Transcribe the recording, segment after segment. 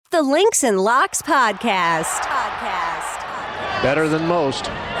The Links and Locks Podcast. Better than most.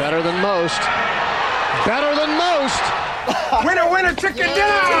 Better than most. Better than most. Winner, winner, chicken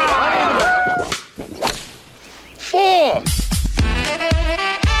dinner! 4.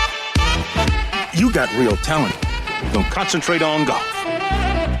 You got real talent. Don't concentrate on golf.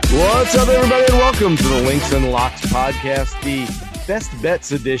 What's up, everybody, and welcome to the Links and Locks Podcast, the Best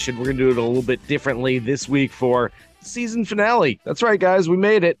Bets edition. We're going to do it a little bit differently this week for the season finale. That's right, guys. We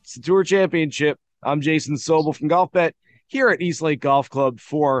made it. It's the Tour Championship. I'm Jason Sobel from Golf Bet here at East Lake Golf Club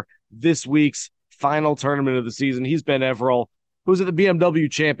for this week's final tournament of the season. He's Ben Everill, who was at the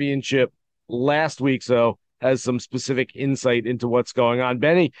BMW Championship last week, so has some specific insight into what's going on.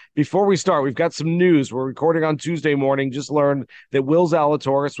 Benny, before we start, we've got some news. We're recording on Tuesday morning. Just learned that Will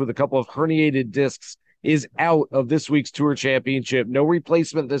Zalatoris, with a couple of herniated discs, is out of this week's Tour Championship. No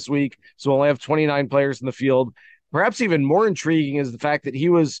replacement this week, so we'll only have 29 players in the field. Perhaps even more intriguing is the fact that he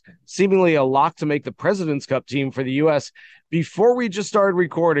was seemingly a lock to make the President's Cup team for the U.S. Before we just started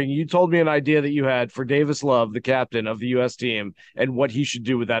recording, you told me an idea that you had for Davis Love, the captain of the U.S. team, and what he should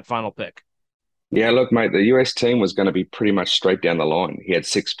do with that final pick. Yeah, look, mate, the US team was going to be pretty much straight down the line. He had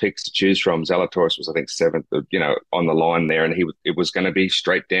 6 picks to choose from. Zalatoris was, I think, 7th, on the line there, and it was going to be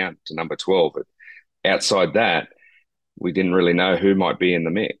straight down to number 12. But outside that, we didn't really know who might be in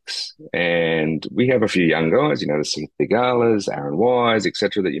the mix. And we have a few young guys, the Seth Theegalas, Aaron Wise,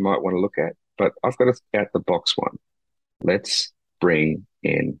 etc., that you might want to look at. But I've got a out-the-box one. Let's bring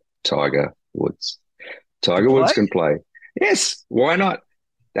in Tiger Woods. Tiger Woods can play. Yes, why not?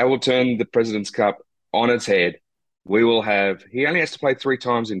 That will turn the President's Cup on its head. He only has to play 3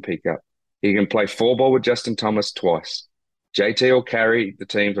 times in P Cup. He can play 4-ball with Justin Thomas twice. JT will carry the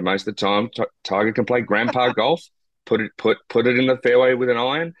team for most of the time. Tiger can play grandpa golf, put it in the fairway with an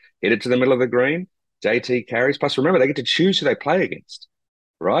iron, hit it to the middle of the green. JT carries. Plus, remember, they get to choose who they play against,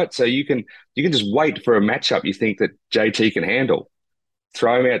 right? So you can just wait for a matchup you think that JT can handle.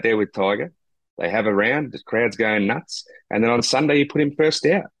 Throw him out there with Tiger. They have a round, the crowd's going nuts, and then on Sunday you put him first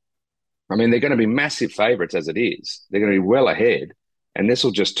out. I mean, they're going to be massive favourites as it is. They're going to be well ahead, and this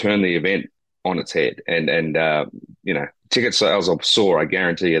will just turn the event on its head. And ticket sales will soar, I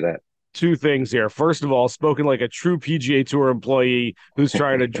guarantee you that. 2 things here. First of all, spoken like a true PGA Tour employee who's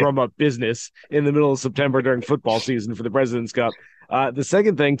trying to drum up business in the middle of September during football season for the President's Cup. The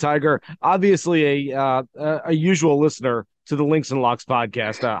second thing, Tiger, obviously a usual listener to the Links and Locks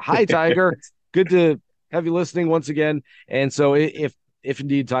podcast. Hi, Tiger. Good to have you listening once again. And so if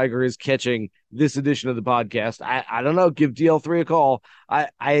indeed Tiger is catching this edition of the podcast, I don't know, give DL3 a call. I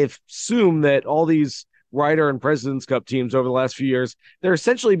assume that all these Ryder and President's Cup teams over the last few years, they're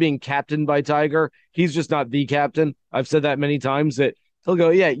essentially being captained by Tiger. He's just not the captain. I've said that many times that he'll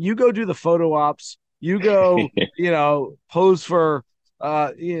go, yeah, you go do the photo ops. You go, pose for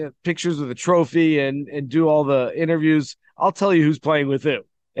pictures with a trophy and do all the interviews. I'll tell you who's playing with who.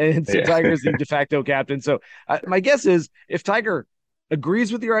 And so Tiger's the de facto captain. So my guess is if Tiger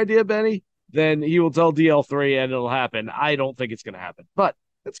agrees with your idea, Benny, then he will tell DL3 and it'll happen. I don't think it's going to happen, but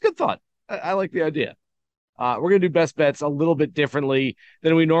it's a good thought. I like the idea. We're going to do best bets a little bit differently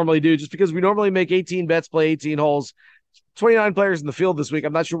than we normally do, just because we normally make 18 bets, play 18 holes. 29 players in the field this week.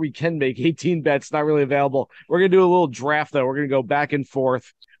 I'm not sure we can make 18 bets. Not really available. We're going to do a little draft, though. We're going to go back and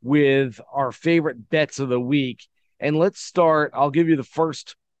forth with our favorite bets of the week. And let's start. I'll give you the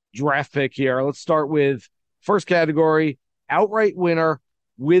first draft pick here. Let's start with first category, outright winner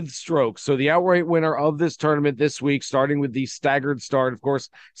with strokes. So the outright winner of this tournament this week, starting with the staggered start, of course,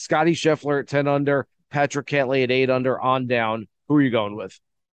 Scotty Scheffler at 10 under, Patrick Cantlay at 8 under, on down. Who are you going with?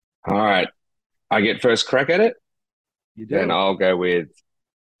 All right. I get first crack at it. You do. Then I'll go with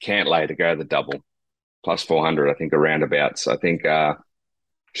Cantlay to go the double, plus 400, I think, around about. So I think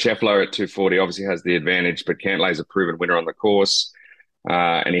Scheffler at 240 obviously has the advantage, but Cantlay's a proven winner on the course.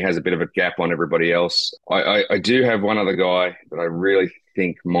 And he has a bit of a gap on everybody else. I do have one other guy that I really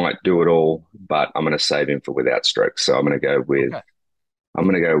think might do it all, but I'm going to save him for without strokes. So I'm going to go with,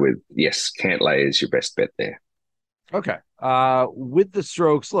 yes, Cantlay is your best bet there. Okay. With the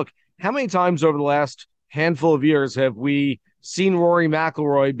strokes, look, how many times over the last handful of years have we seen Rory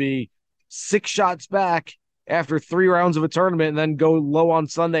McIlroy be 6 shots back after 3 rounds of a tournament and then go low on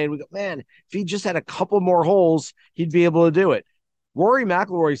Sunday? And we go, man, if he just had a couple more holes, he'd be able to do it. Rory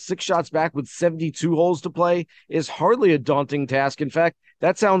McIlroy 6 shots back with 72 holes to play is hardly a daunting task. In fact,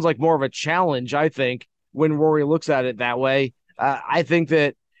 that sounds like more of a challenge, I think, when Rory looks at it that way. I think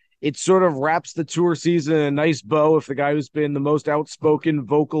that it sort of wraps the tour season in a nice bow if the guy who's been the most outspoken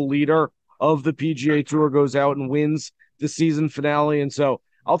vocal leader of the PGA Tour goes out and wins the season finale. And so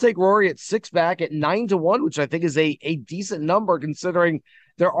I'll take Rory at 6 back at 9-1, which I think is a decent number considering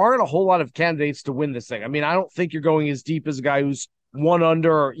there aren't a whole lot of candidates to win this thing. I mean, I don't think you're going as deep as a guy who's one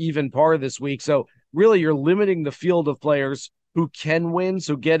under or even par this week. So really, you're limiting the field of players who can win.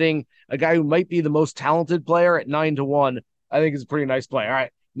 So getting a guy who might be the most talented player at 9-1, I think is a pretty nice play. All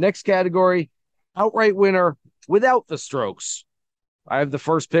right, next category, outright winner without the strokes. I have the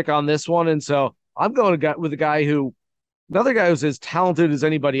first pick on this one, and so I'm going with another guy who's as talented as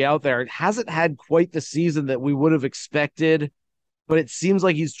anybody out there. It hasn't had quite the season that we would have expected, but it seems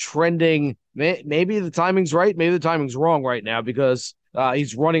like he's trending. Maybe the timing's right, maybe the timing's wrong right now because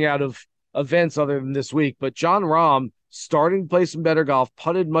he's running out of events other than this week. But Jon Rahm starting to play some better golf,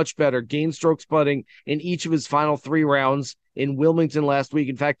 putted much better, gained strokes putting in each of his final 3 rounds in Wilmington last week.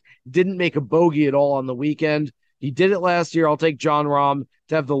 In fact, didn't make a bogey at all on the weekend. He did it last year. I'll take Jon Rahm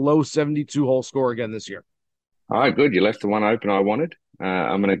to have the low 72-hole score again this year. All right, good. You left the one open I wanted.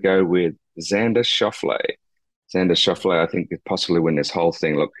 I'm going to go with Xander Schauffele. Xander Schauffele, I think, could possibly win this whole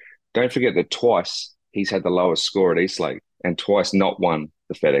thing. Look, don't forget that twice he's had the lowest score at Eastlake and twice not won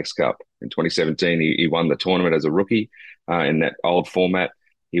the FedEx Cup. In 2017, he won the tournament as a rookie in that old format.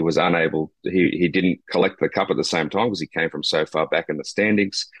 He was unable. He didn't collect the cup at the same time because he came from so far back in the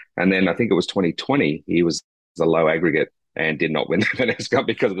standings. And then I think it was 2020. He was the low aggregate and did not win the FedEx Cup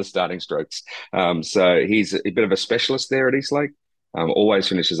because of the starting strokes. So he's a bit of a specialist there at Eastlake. Always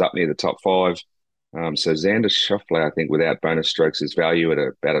finishes up near the top 5. So Xander Schauffele, I think, without bonus strokes, is value at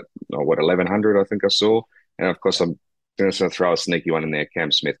about 1,100. I think I saw. And of course, I'm going to throw a sneaky one in there.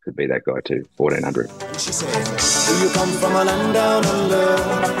 Cam Smith could be that guy too. 1,400. She said, "Do you come from a land down under?"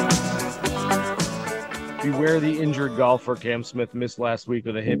 Beware the injured golfer. Cam Smith missed last week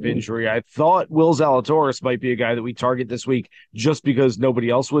with a hip injury. I thought Will Zalatoris might be a guy that we target this week just because nobody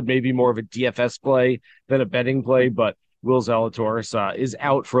else would. Maybe more of a DFS play than a betting play, but Will Zalatoris is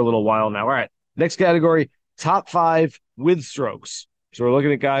out for a little while now. All right, next category, top 5 with strokes. So we're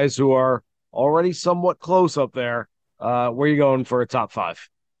looking at guys who are already somewhat close up there. Where are you going for a top 5?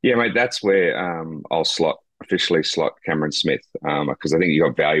 Yeah, mate, that's where I'll officially slot Cameron Smith because I think you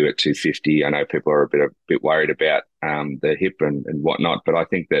got value at 250. I know people are a bit worried about the hip and whatnot, but I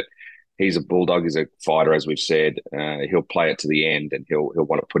think that he's a bulldog. He's a fighter, as we've said. He'll play it to the end, and he'll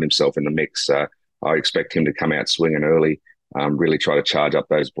want to put himself in the mix. I expect him to come out swinging early, really try to charge up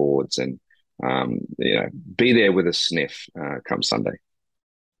those boards, and be there with a sniff come Sunday.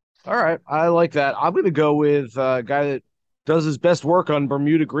 All right, I like that. I'm going to go with a guy that does his best work on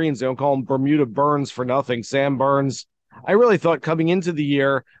Bermuda greens. They don't call him Bermuda Burns for nothing. Sam Burns, I really thought coming into the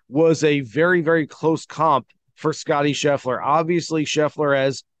year was a very, very close comp for Scottie Scheffler. Obviously, Scheffler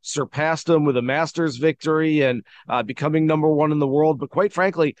has surpassed him with a Masters victory and becoming number 1 in the world. But quite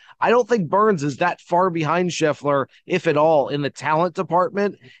frankly, I don't think Burns is that far behind Scheffler, if at all, in the talent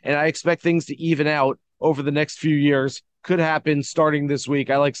department. And I expect things to even out over the next few years. Could happen starting this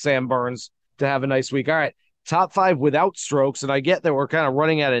week. I like Sam Burns to have a nice week. All right, top 5 without strokes. And I get that we're kind of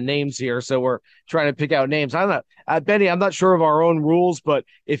running out of names here, so we're trying to pick out names. I don't know. Benny, I'm not sure of our own rules, but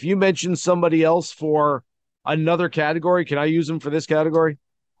if you mention somebody else for another category, can I use them for this category?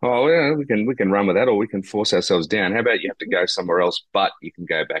 Oh, yeah, we can run with that, or we can force ourselves down. How about you have to go somewhere else, but you can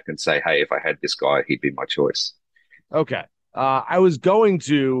go back and say, hey, if I had this guy, he'd be my choice. Okay. I was going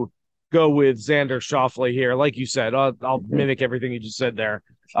to go with Xander Schauffele here. Like you said, I'll mimic everything you just said there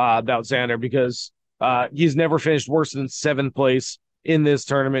about Xander because he's never finished worse than 7th place in this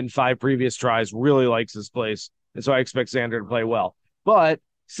tournament in 5 previous tries. Really likes this place. And so I expect Xander to play well. But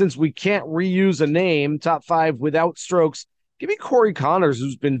since we can't reuse a name, top 5 without strokes, give me Corey Connors,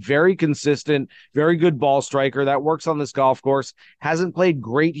 who's been very consistent, very good ball striker. That works on this golf course. Hasn't played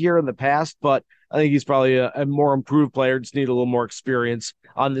great here in the past, but I think he's probably a more improved player. Just need a little more experience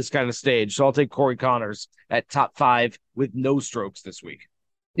on this kind of stage. So I'll take Corey Connors at top 5 with no strokes this week.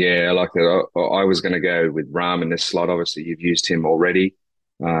 Yeah, I like that. I was going to go with Rahm in this slot. Obviously, you've used him already.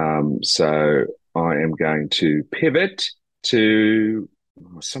 So I am going to pivot to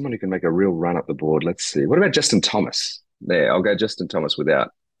someone who can make a real run up the board. Let's see. What about Justin Thomas? There, I'll go Justin Thomas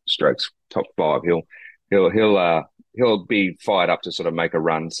without strokes. Top 5. He'll be fired up to sort of make a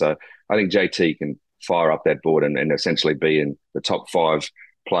run. So I think JT can fire up that board and essentially be in the top 5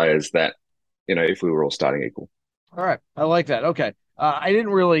 players that, if we were all starting equal. All right. I like that. Okay. I didn't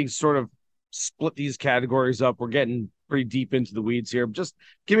really sort of split these categories up. We're getting pretty deep into the weeds here. Just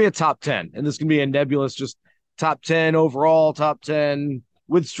give me a top 10. And this can be a nebulous, just top 10 overall, top 10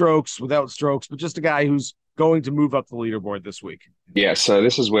 with strokes, without strokes, but just a guy who's going to move up the leaderboard this week. Yeah. So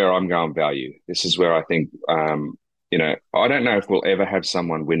this is where I'm going value. This is where I think, I don't know if we'll ever have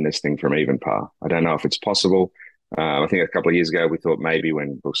someone win this thing from even par. I don't know if it's possible. I think a couple of years ago, we thought maybe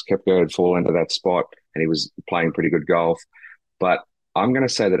when Brooks Koepka had fallen into that spot and he was playing pretty good golf. But I'm going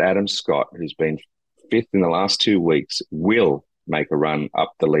to say that Adam Scott, who's been fifth in the last 2 weeks, will make a run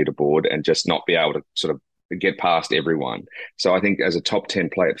up the leaderboard and just not be able to sort of get past everyone. So I think as a top 10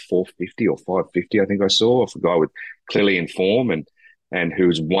 player at 450 or 550, I think I saw, of a guy with clearly in form and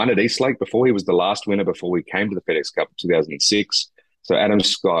who's won at Eastlake before. He was the last winner before we came to the FedEx Cup in 2006. So Adam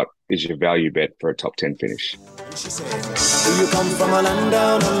Scott is your value bet for a top 10 finish. She said, do you come from a land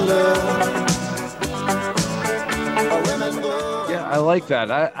down under? Yeah, I like that.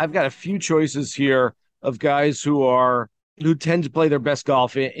 I've got a few choices here of guys who tend to play their best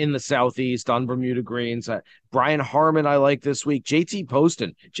golf in the Southeast on Bermuda greens. Brian Harmon, I like this week. JT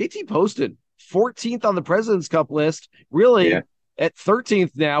Poston, 14th on the President's Cup list. Really, at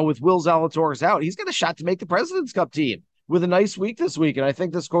 13th now with Will Zalatoris out. He's got a shot to make the President's Cup team with a nice week this week, and I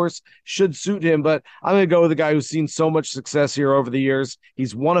think this course should suit him. But I'm going to go with a guy who's seen so much success here over the years.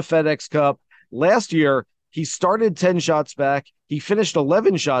 He's won a FedEx Cup. Last year, he started 10 shots back. He finished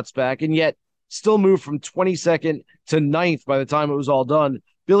 11 shots back, and yet still moved from 22nd to 9th by the time it was all done.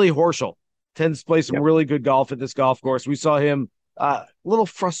 Billy Horschel tends to play some really good golf at this golf course. We saw him a little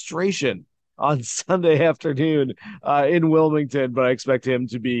frustration on Sunday afternoon in Wilmington, but I expect him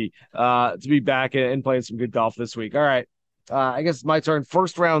to be back and playing some good golf this week. All right. I guess it's my turn.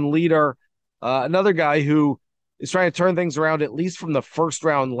 First round leader, another guy who is trying to turn things around, at least from the first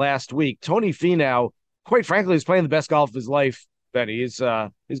round last week. Tony Finau, quite frankly, is playing the best golf of his life, Benny. He's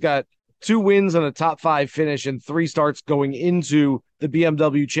got 2 wins and a top 5 finish and 3 starts going into the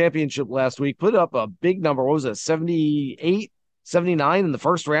BMW Championship last week. Put up a big number. What was it, 78, 79 in the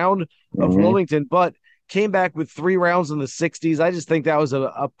first round of Wilmington, but came back with 3 rounds in the 60s. I just think that was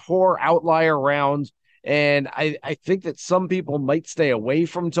a poor outlier round. And I think that some people might stay away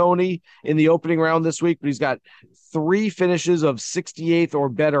from Tony in the opening round this week, but he's got 3 finishes of 68th or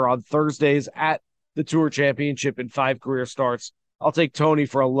better on Thursdays at the Tour Championship in 5 career starts. I'll take Tony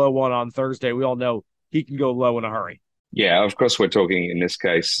for a low one on Thursday. We all know he can go low in a hurry. Yeah, of course, we're talking in this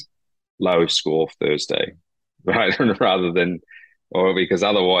case low score Thursday, right? Rather than, or because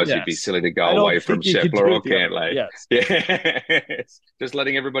otherwise you'd be silly to go away from Scheffler or Cantlay. Yes. Yeah. Just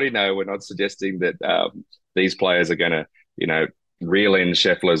letting everybody know we're not suggesting that these players are going to, reel in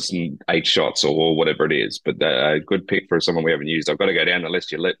Scheffler's 8 shots or whatever it is. But a good pick for someone we haven't used. I've got to go down the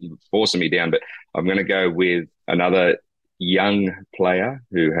list. You're forcing me down, but I'm going to go with another young player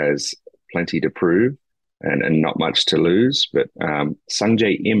who has plenty to prove and not much to lose. But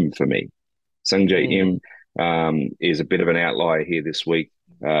Sungjae Im for me. Sungjae Im is a bit of an outlier here this week.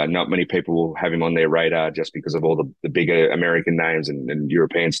 Not many people will have him on their radar just because of all the bigger American names and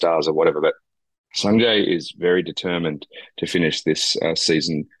European stars or whatever. But Sungjae is very determined to finish this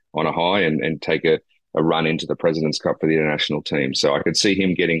season on a high and take a run into the President's Cup for the international team. So I could see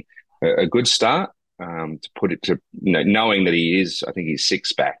him getting a good start. To put it to, knowing that I think he's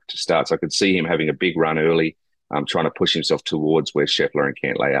 6 back to start. So I could see him having a big run early, trying to push himself towards where Scheffler and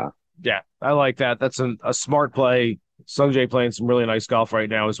Cantlay are. Yeah, I like that. That's a smart play. Sungjae playing some really nice golf right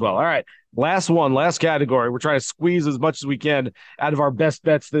now as well. All right, last category. We're trying to squeeze as much as we can out of our best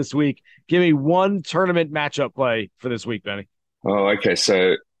bets this week. Give me one tournament matchup play for this week, Benny. Oh, okay.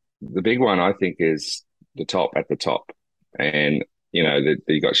 So the big one I think is the top. And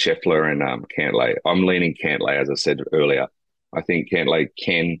you got Scheffler and Cantlay. I'm leaning Cantlay, as I said earlier. I think Cantlay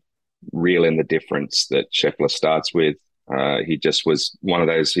can reel in the difference that Scheffler starts with. He just was one of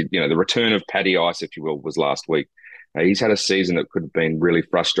those, the return of Paddy Ice, if you will, was last week. He's had a season that could have been really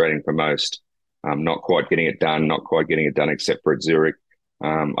frustrating for most. Not quite getting it done except for at Zurich.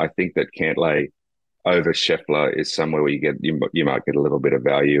 I think that Cantlay over Scheffler is somewhere where you might get a little bit of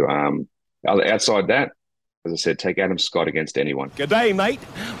value. Outside that, as I said, take Adam Scott against anyone. Good day, mate.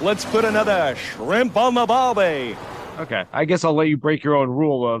 Let's put another shrimp on the barbie. Okay. I guess I'll let you break your own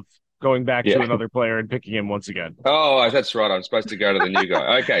rule of going back to another player and picking him once again. Oh, that's right. I'm supposed to go to the new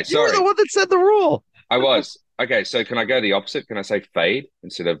guy. Okay, sorry. You're the one that said the rule. I was. Okay, so can I go the opposite? Can I say fade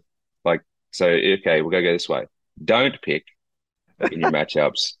instead of okay, we'll go this way. Don't pick in your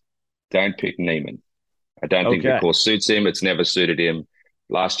matchups. Don't pick Neiman. I don't think the course suits him. It's never suited him.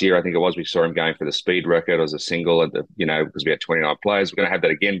 Last year, I think it was, we saw him going for the speed record as a single because we had 29 players. We're going to have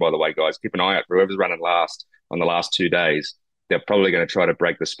that again, by the way, guys. Keep an eye out for whoever's running last on the last 2 days. They're probably going to try to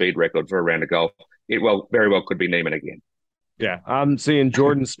break the speed record for a round of golf. It very well could be Neiman again. Yeah, I'm seeing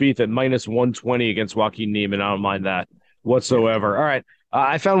Jordan Spieth at minus 120 against Joaquin Neiman. I don't mind that whatsoever. All right,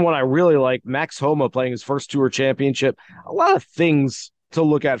 I found one I really like. Max Homa playing his first Tour Championship. A lot of things to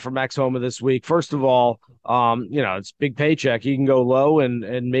look at for Max Homa this week. First of all, it's big paycheck. He can go low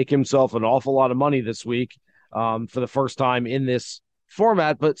and make himself an awful lot of money this week for the first time in this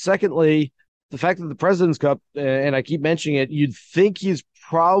format. But secondly, the fact that the President's Cup, and I keep mentioning it, you'd think he was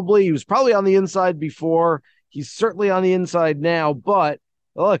probably on the inside before. He's certainly on the inside now, but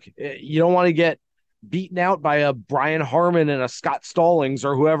look, you don't want to get beaten out by a Brian Harman and a Scott Stallings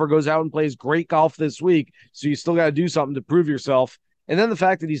or whoever goes out and plays great golf this week. So you still got to do something to prove yourself. And then the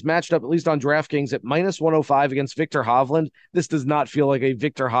fact that he's matched up, at least on DraftKings, at minus 105 against Victor Hovland. This does not feel like a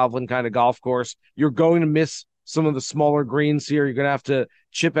Victor Hovland kind of golf course. You're going to miss some of the smaller greens here. You're going to have to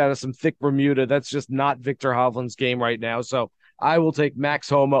chip out of some thick Bermuda. That's just not Victor Hovland's game right now. So I will take Max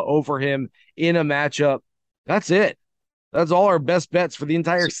Homa over him in a matchup. That's it. That's all our best bets for the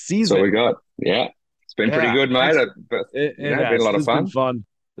entire season. So we got, yeah. It's been pretty good, mate. It's been a lot of fun.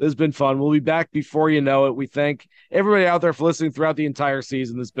 This has been fun. We'll be back before you know it. We thank everybody out there for listening throughout the entire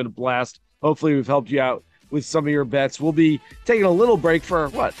season. This has been a blast. Hopefully we've helped you out with some of your bets. We'll be taking a little break for,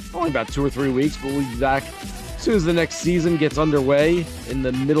 only about 2 or 3 weeks, but we'll be back as soon as the next season gets underway in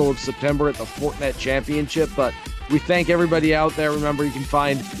the middle of September at the Fortinet Championship. But we thank everybody out there. Remember, you can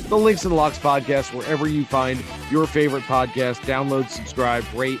find the Links and Locks podcast wherever you find your favorite podcast. Download, subscribe,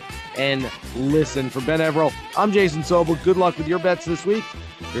 rate, and listen. For Ben Everill, I'm Jason Sobel. Good luck with your bets this week.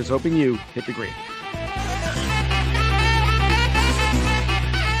 Here's hoping you hit the green.